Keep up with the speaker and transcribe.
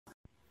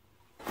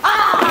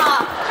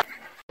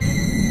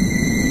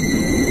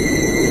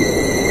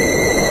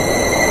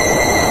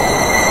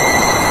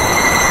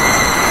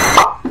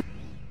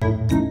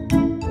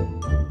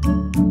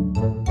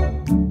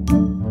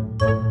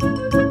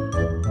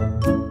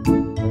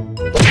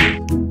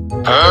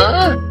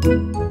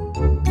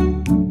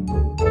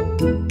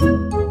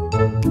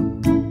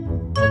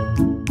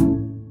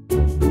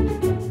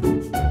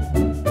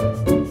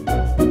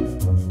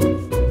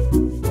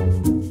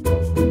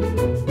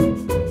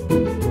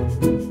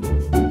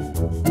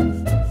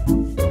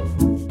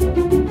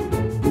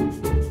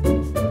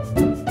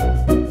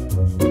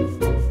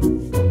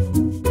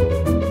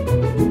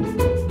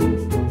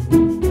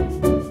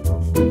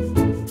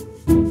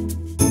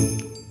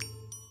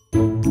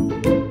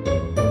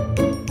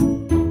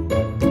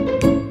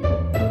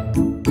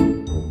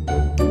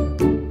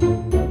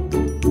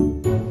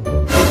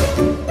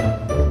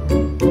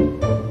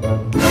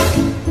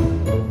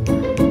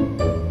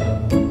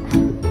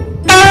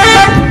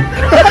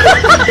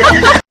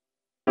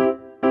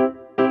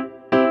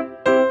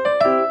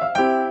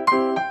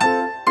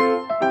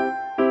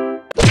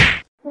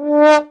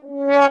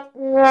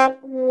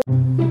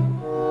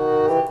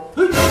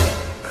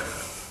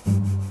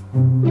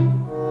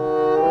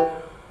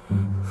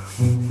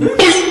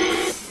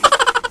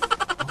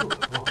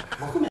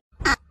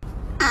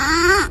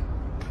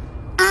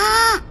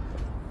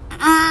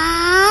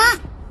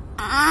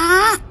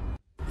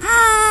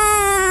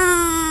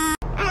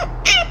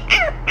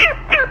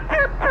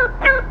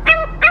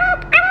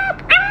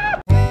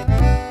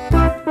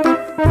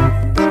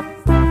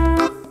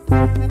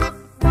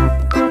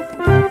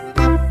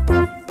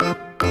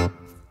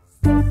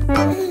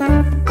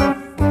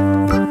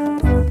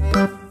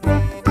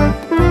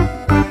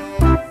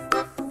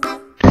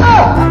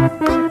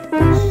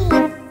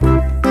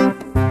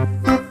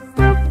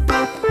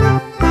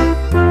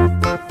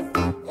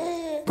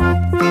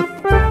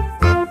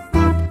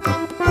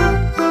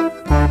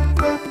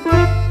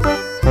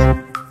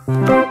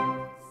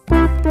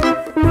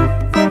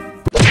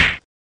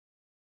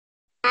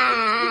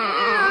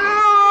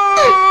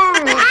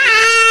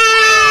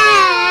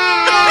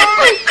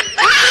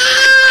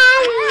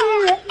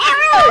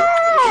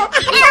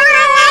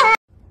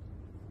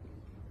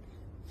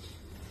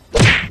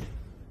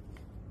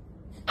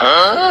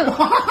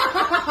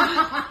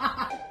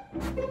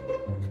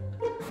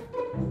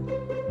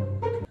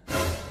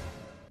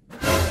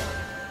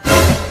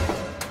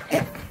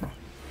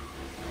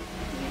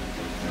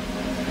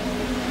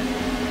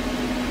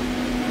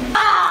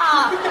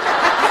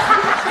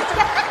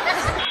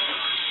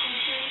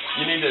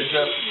You need to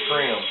adjust the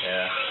trim.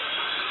 Yeah.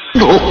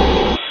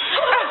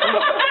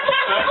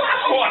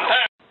 What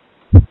happened?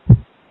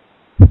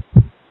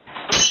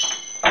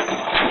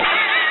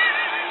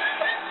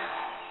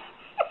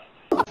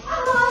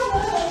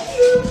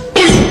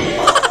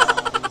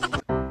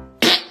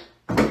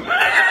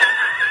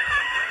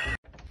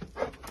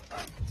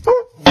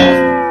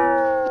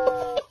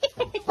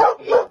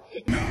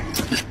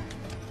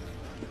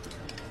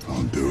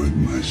 I'll do it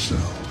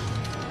myself.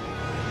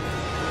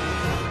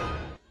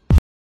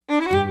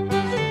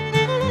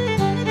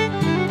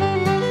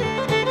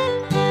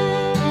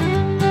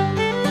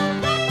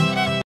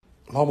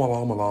 Llama,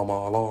 llama,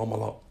 llama, llama,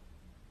 llama.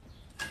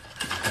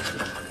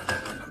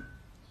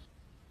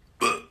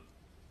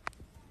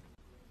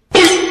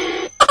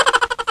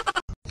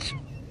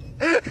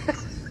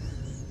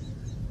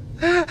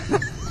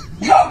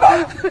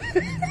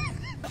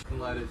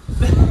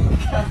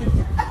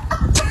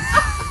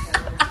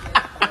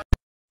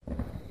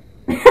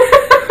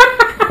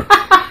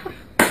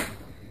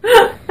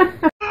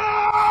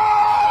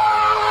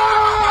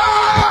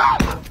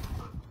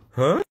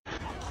 Huh?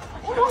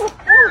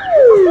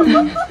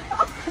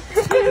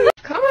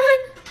 Come on.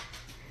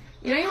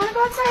 You know you want to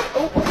go outside?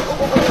 Oh.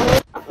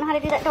 Don't know how to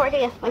do that door, do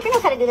you? Winter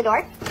knows how to do the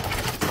door.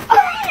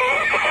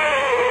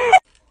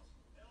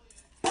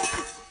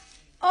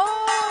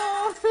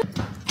 Oh.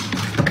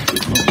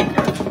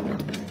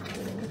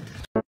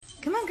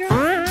 Come on, girl.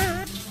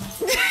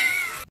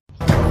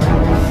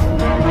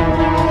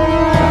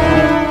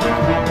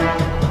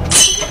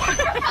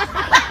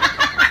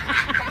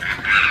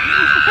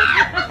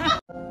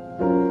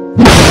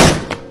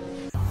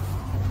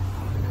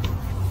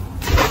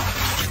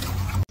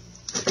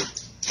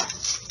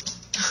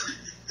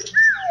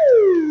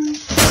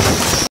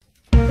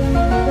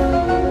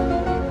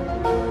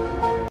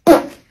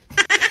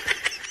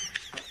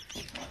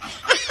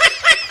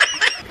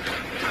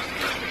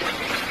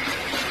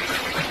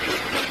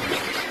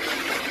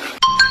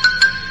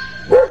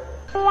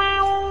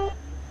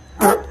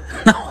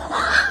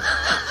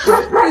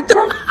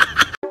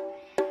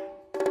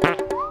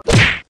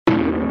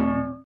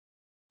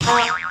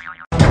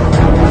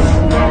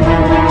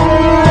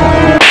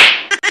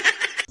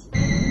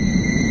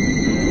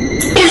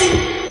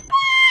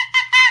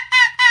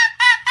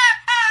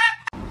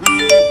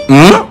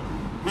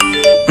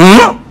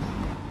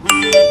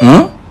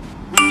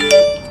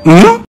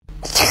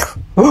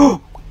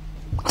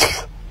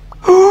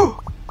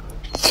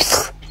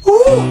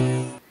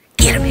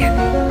 Get him here.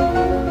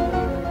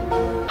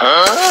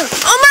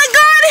 Oh my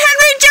God!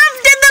 Henry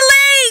jumped in the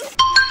lake.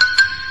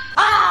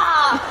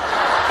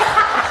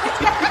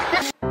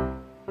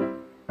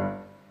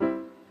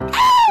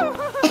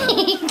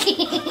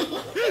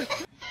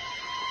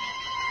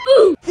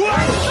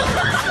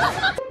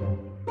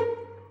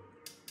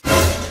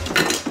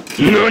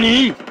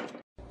 NANI?!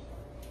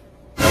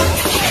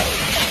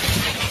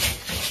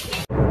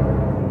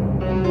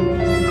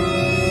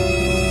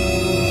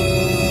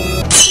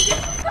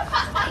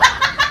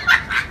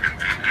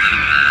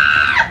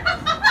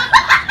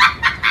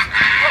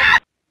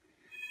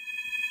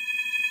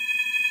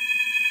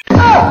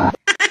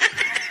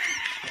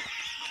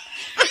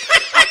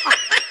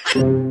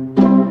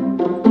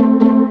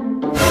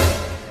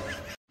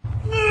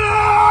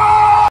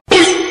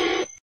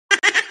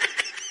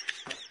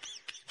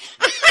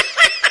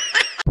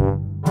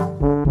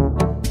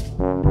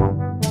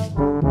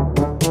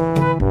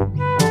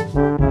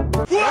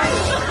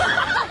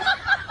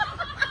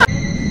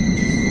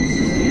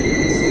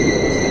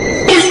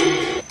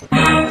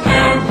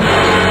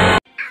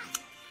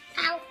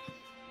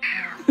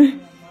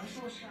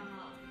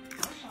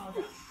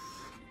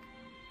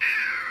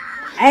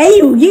哎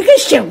呦，你个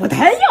小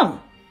太阳！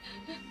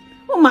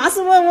我妈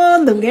说我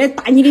弄点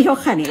打你的小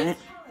孩脸。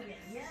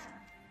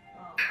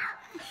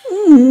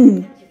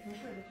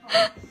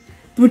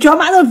不叫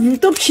妈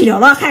都皮掉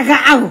了，还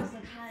喊哦。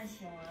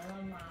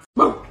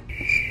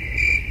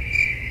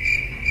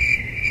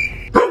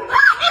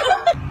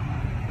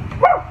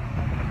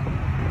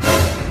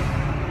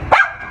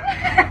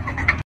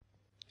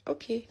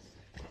Okay.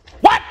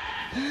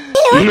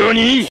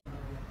 NANI?!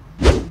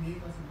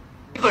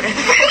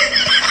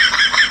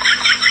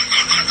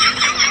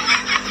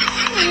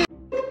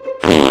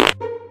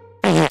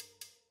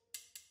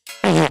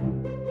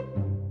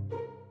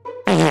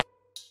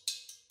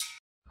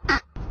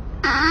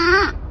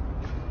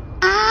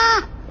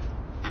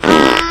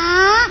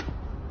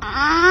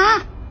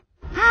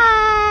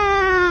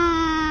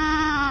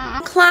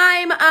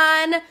 Climb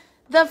on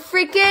the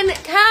freaking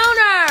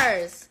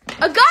counters.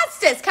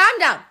 Augustus, calm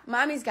down.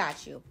 Mommy's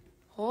got you.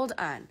 Hold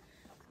on.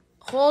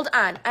 Hold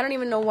on. I don't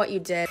even know what you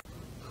did.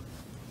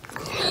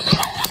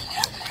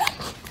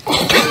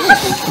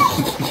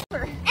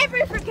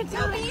 Every freaking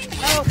time. He's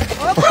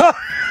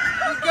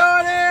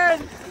going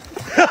in!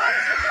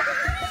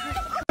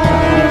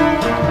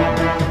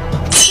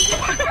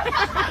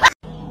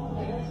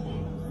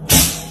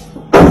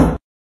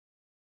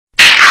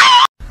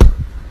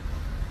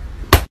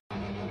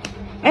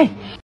 Hey.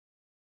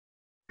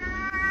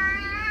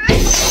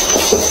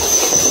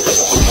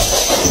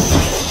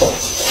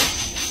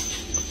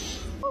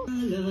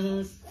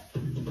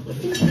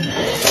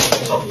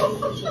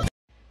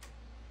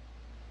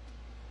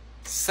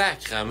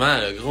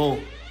 Sacrement, le gros.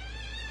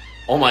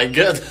 Oh my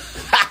god.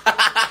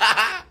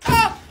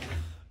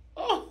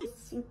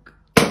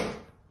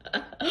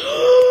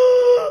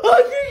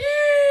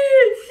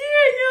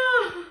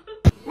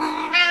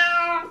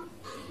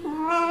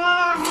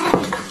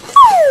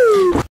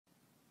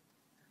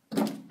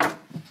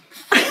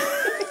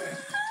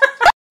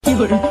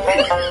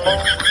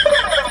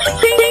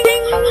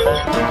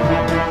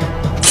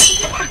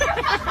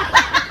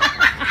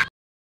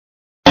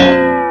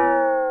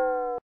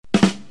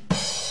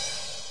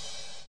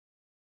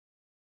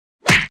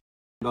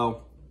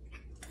 Go.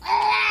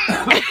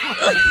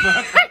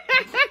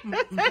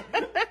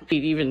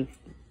 Even.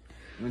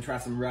 I'm gonna try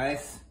some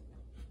rice.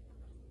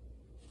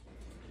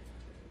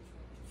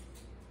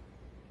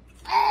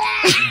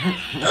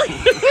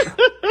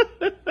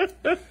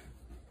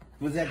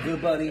 Was that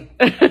good, buddy?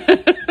 Was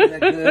that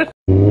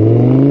good?